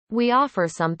We offer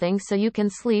something so you can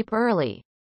sleep early.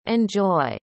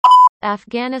 Enjoy.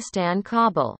 Afghanistan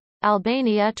Kabul.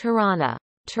 Albania Tirana.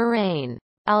 Terrain.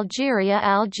 Algeria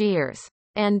Algiers.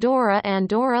 Andorra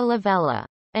Andorra La Vella.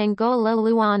 Angola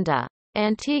Luanda.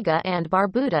 Antigua and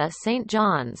Barbuda St.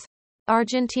 John's.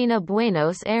 Argentina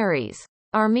Buenos Aires.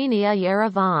 Armenia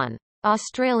Yerevan.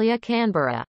 Australia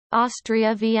Canberra.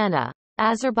 Austria Vienna.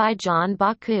 Azerbaijan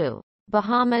Baku.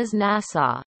 Bahamas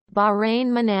Nassau. Bahrain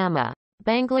Manama.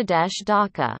 Bangladesh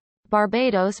Dhaka.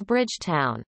 Barbados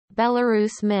Bridgetown.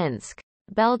 Belarus Minsk.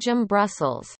 Belgium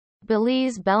Brussels.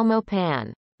 Belize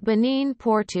Belmopan. Benin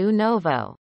Porto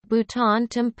Novo. Bhutan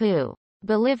Thimphu.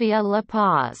 Bolivia La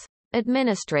Paz.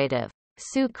 Administrative.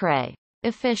 Sucre.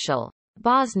 Official.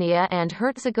 Bosnia and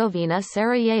Herzegovina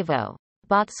Sarajevo.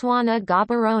 Botswana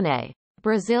Gaborone.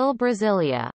 Brazil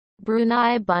Brasilia.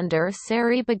 Brunei Bandar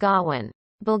Seri Begawan.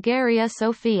 Bulgaria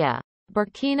Sofia.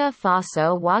 Burkina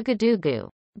Faso Ouagadougou.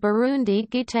 Burundi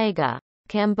Gitega.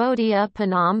 Cambodia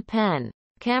Phnom Penh.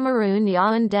 Cameroon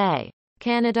Yaoundé.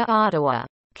 Canada Ottawa.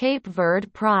 Cape Verde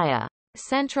Praia.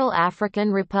 Central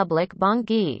African Republic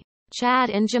Bangui. Chad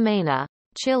N'Djamena.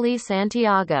 Chile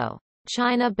Santiago.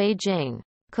 China Beijing.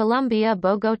 Colombia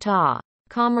Bogotá.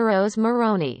 Comoros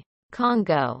Moroni.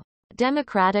 Congo.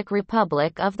 Democratic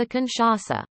Republic of the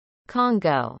Kinshasa.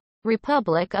 Congo.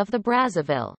 Republic of the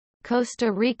Brazzaville.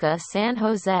 Costa Rica San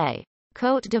Jose.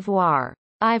 Côte d'Ivoire.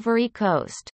 Ivory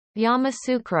Coast.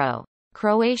 Yamoussoukro.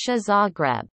 Croatia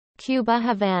Zagreb. Cuba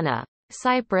Havana.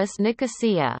 Cyprus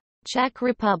Nicosia. Czech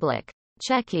Republic.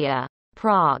 Czechia.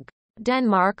 Prague.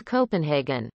 Denmark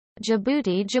Copenhagen.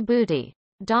 Djibouti Djibouti.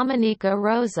 Dominica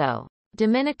Roseau.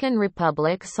 Dominican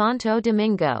Republic Santo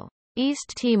Domingo.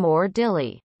 East Timor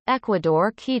Dili.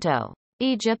 Ecuador Quito.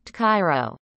 Egypt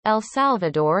Cairo. El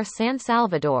Salvador San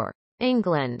Salvador.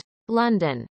 England.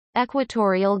 London.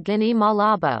 Equatorial Guinea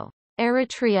Malabo.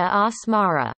 Eritrea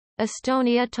Asmara.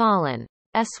 Estonia Tallinn.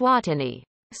 Eswatini.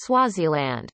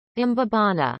 Swaziland.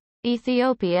 Mbabana.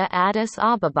 Ethiopia Addis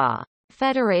Ababa.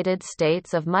 Federated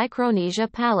States of Micronesia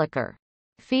Palikir.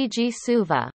 Fiji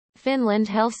Suva. Finland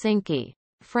Helsinki.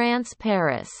 France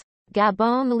Paris.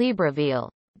 Gabon Libreville.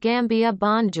 Gambia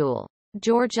Banjul.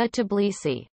 Georgia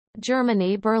Tbilisi.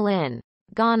 Germany Berlin.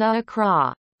 Ghana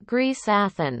Accra. Greece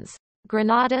Athens.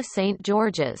 Grenada St.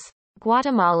 George's.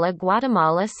 Guatemala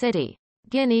Guatemala City.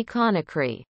 Guinea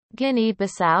Conakry.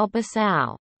 Guinea-Bissau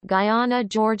Bissau. Guyana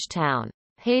Georgetown.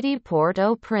 Haiti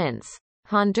Port-au-Prince.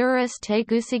 Honduras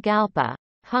Tegucigalpa.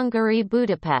 Hungary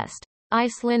Budapest.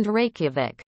 Iceland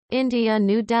Reykjavik. India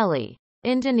New Delhi.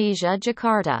 Indonesia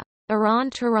Jakarta. Iran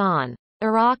Tehran.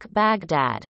 Iraq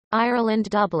Baghdad. Ireland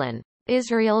Dublin.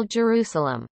 Israel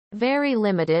Jerusalem. Very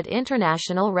limited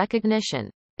international recognition.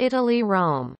 Italy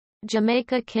Rome.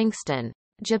 Jamaica Kingston.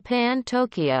 Japan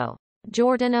Tokyo.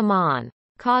 Jordan Amman.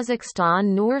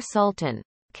 Kazakhstan Nur Sultan.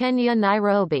 Kenya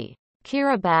Nairobi.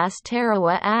 Kiribati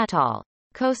Tarawa Atoll.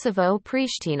 Kosovo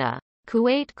Pristina.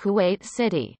 Kuwait Kuwait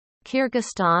City.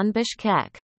 Kyrgyzstan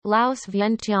Bishkek. Laos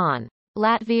Vientiane.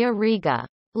 Latvia Riga.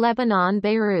 Lebanon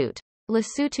Beirut.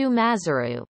 Lesotho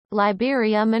Maseru.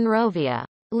 Liberia Monrovia.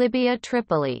 Libya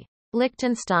Tripoli.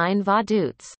 Liechtenstein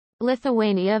Vaduz.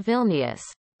 Lithuania Vilnius.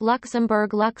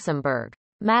 Luxembourg Luxembourg.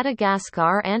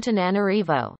 Madagascar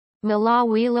Antananarivo.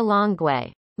 Malawi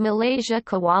Lilongwe. Malaysia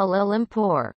Kuala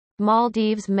Lumpur.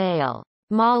 Maldives Maale.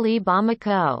 Mali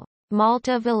Bamako.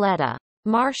 Malta Valletta.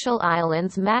 Marshall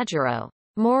Islands Majuro.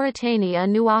 Mauritania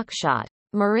Nouakchott.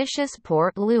 Mauritius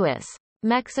Port Louis.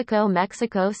 Mexico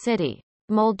Mexico City.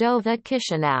 Moldova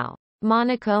Chisinau.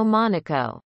 Monaco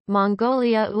Monaco.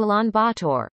 Mongolia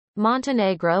Ulaanbaatar.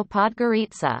 Montenegro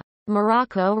Podgorica.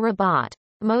 Morocco Rabat.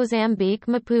 Mozambique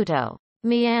Maputo.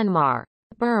 Myanmar.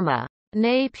 Burma.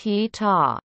 Nay Pyi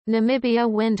Taw. Namibia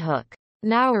Windhoek.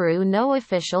 Nauru no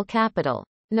official capital.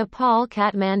 Nepal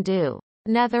Kathmandu.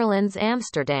 Netherlands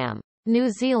Amsterdam. New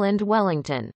Zealand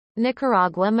Wellington.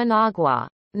 Nicaragua Managua.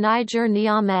 Niger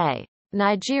Niamey.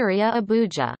 Nigeria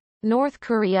Abuja. North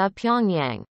Korea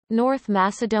Pyongyang. North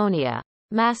Macedonia.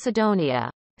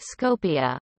 Macedonia.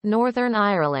 Skopje. Northern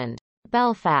Ireland.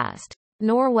 Belfast.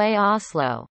 Norway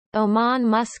Oslo. Oman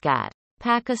Muscat.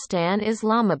 Pakistan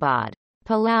Islamabad.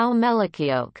 Palau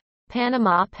Melekeok.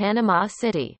 Panama Panama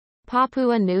City.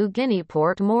 Papua New Guinea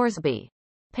Port Moresby.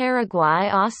 Paraguay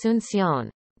Asunción.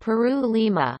 Peru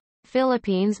Lima.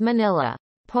 Philippines Manila.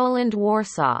 Poland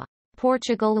Warsaw.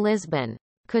 Portugal Lisbon.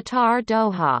 Qatar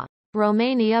Doha.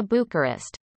 Romania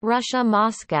Bucharest. Russia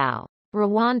Moscow.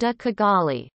 Rwanda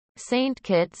Kigali. St.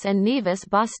 Kitts and Nevis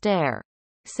Basse-Terre.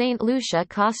 St. Lucia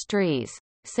Castries.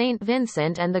 St.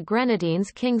 Vincent and the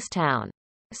Grenadines Kingstown.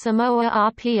 Samoa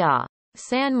Apia.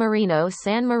 San Marino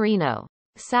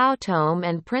Sao Tome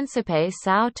and Principe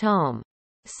Sao Tome.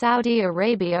 Saudi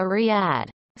Arabia Riyadh.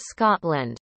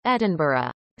 Scotland.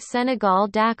 Edinburgh. Senegal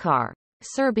Dakar.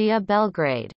 Serbia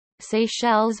Belgrade.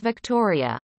 Seychelles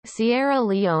Victoria. Sierra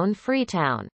Leone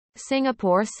Freetown.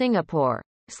 Singapore Singapore.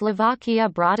 Slovakia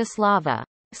Bratislava.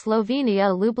 Slovenia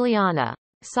Ljubljana.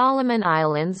 Solomon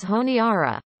Islands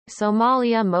Honiara.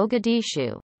 Somalia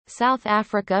Mogadishu. South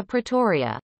Africa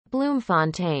Pretoria.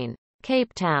 Bloemfontein.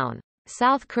 Cape Town.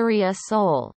 South Korea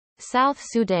Seoul. South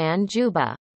Sudan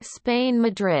Juba. Spain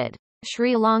Madrid.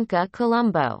 Sri Lanka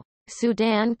Colombo.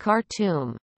 Sudan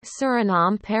Khartoum.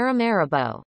 Suriname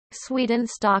Paramaribo. Sweden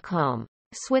Stockholm.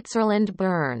 Switzerland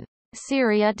Bern.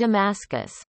 Syria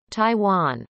Damascus.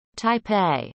 Taiwan.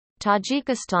 Taipei.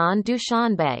 Tajikistan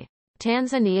Dushanbe.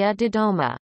 Tanzania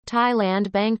Dodoma.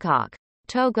 Thailand Bangkok.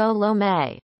 Togo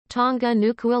Lomé. Tonga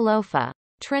Nuku'alofa.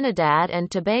 Trinidad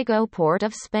and Tobago Port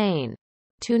of Spain.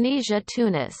 Tunisia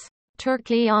Tunis.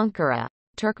 Turkey Ankara.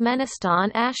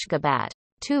 Turkmenistan Ashgabat.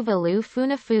 Tuvalu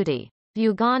Funafuti.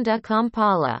 Uganda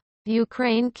Kampala.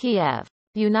 Ukraine Kiev.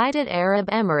 United Arab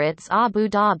Emirates Abu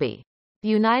Dhabi.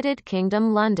 United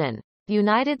Kingdom London.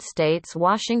 United States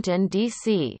Washington,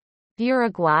 D.C.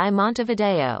 Uruguay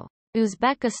Montevideo.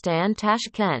 Uzbekistan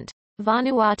Tashkent.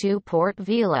 Vanuatu Port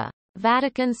Vila.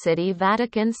 Vatican City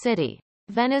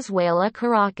Venezuela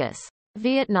Caracas.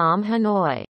 Vietnam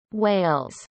Hanoi.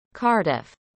 Wales.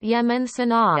 Cardiff. Yemen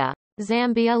Sana'a.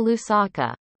 Zambia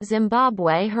Lusaka.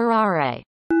 Zimbabwe Harare.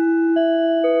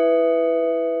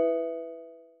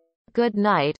 Good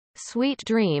night, sweet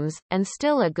dreams, and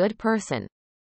still a good person.